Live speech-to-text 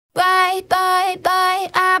Bye, bye, bye,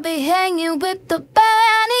 I'll be hanging with the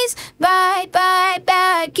bunnies. Bye, bye,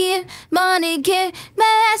 bye, get money, get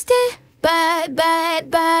nasty. Bye, bye,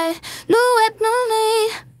 bye, look at me.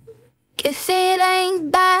 If it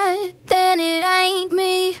ain't bad, then it ain't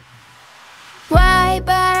me. Bye,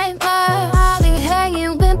 bye, bye, I'll be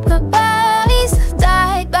hanging with the bunnies.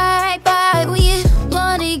 Bye, bye, bye, we get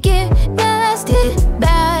money, get nasty.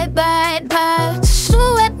 Bye, bye, bye,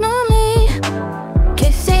 look at me.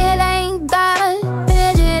 If it ain't bad,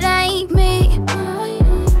 then it ain't me.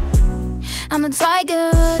 I'm a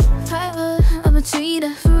tiger, I'm a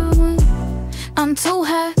cheetah. I'm too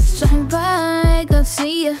hot, shine bright, I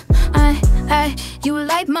see ya. You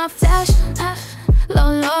like my flash,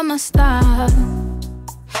 love my style.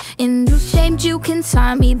 In new shape, you can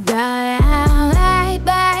tie me down. Bye,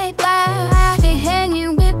 bye, bye, I be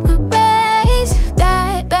hanging with the bass.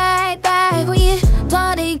 Bye, bye, bye, we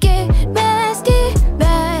party get nasty.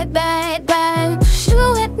 Bye, bye, bye,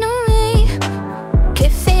 shoot at me.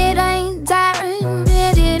 If it ain't diamond,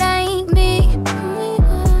 it ain't me.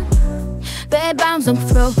 Bad bombs on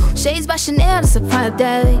throw, shades by Chanel, that's a private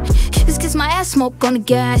day. This gets my ass smoke on the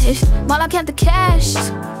gas while I count the cash.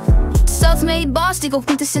 Self-made boss, they go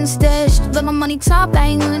this instead. Let my money talk, I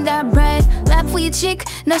ain't doing that bread. Laugh for your chick,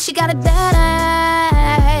 now she got it better.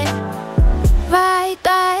 Bye,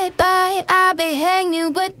 bye, bye, I'll be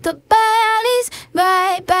hanging with the baddies.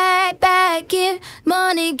 Bye, bye, bye, get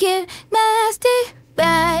money, get nasty.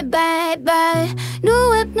 Bye, bye, bye,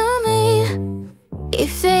 do it, no me.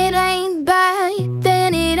 If it ain't bad,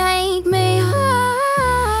 then it ain't me.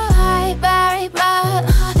 Bye, bye, bye,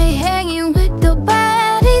 I'll be hanging with the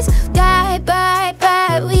baddies. Bye, bye,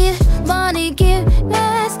 bye, we money get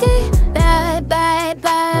nasty. Bye, bye,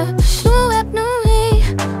 bye, shoot at me.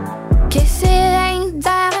 If it ain't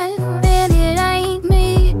bad, then it ain't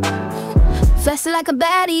me. Flexing like a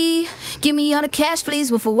baddie, give me all the cash, please.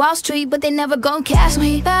 With a Wall Street, but they never gon' cash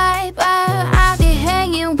me. Bye, bye, I'll be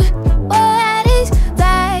hanging with baddies.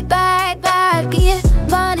 Bye, bye, bye, get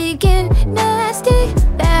money, get nasty.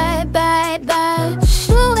 Bye, bye, bye,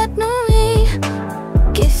 shoot at me.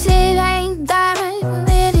 If it ain't diamond,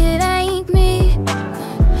 then it ain't me.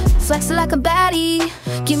 Flexing like a baddie,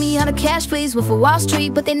 give me all the cash, please. With a Wall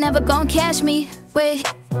Street, but they never gon' cash me. Wait.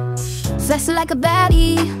 Flexing like a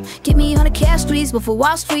baddie, give me all the cash, please. With a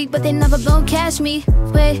Wall Street, but they never gon' cash me.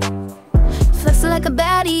 Wait. Flexing like a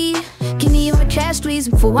baddie, give me all the cash, please.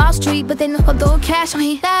 For Wall Street, but they never gon' cash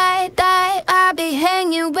me. Die, die, I'll be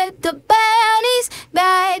hanging with the baddies.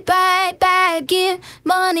 Bye, bye, bye, get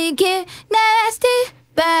money, get nasty.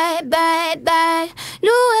 Bye, bye, bye,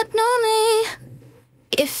 look at me.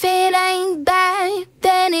 If it ain't bad,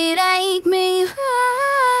 then it ain't me.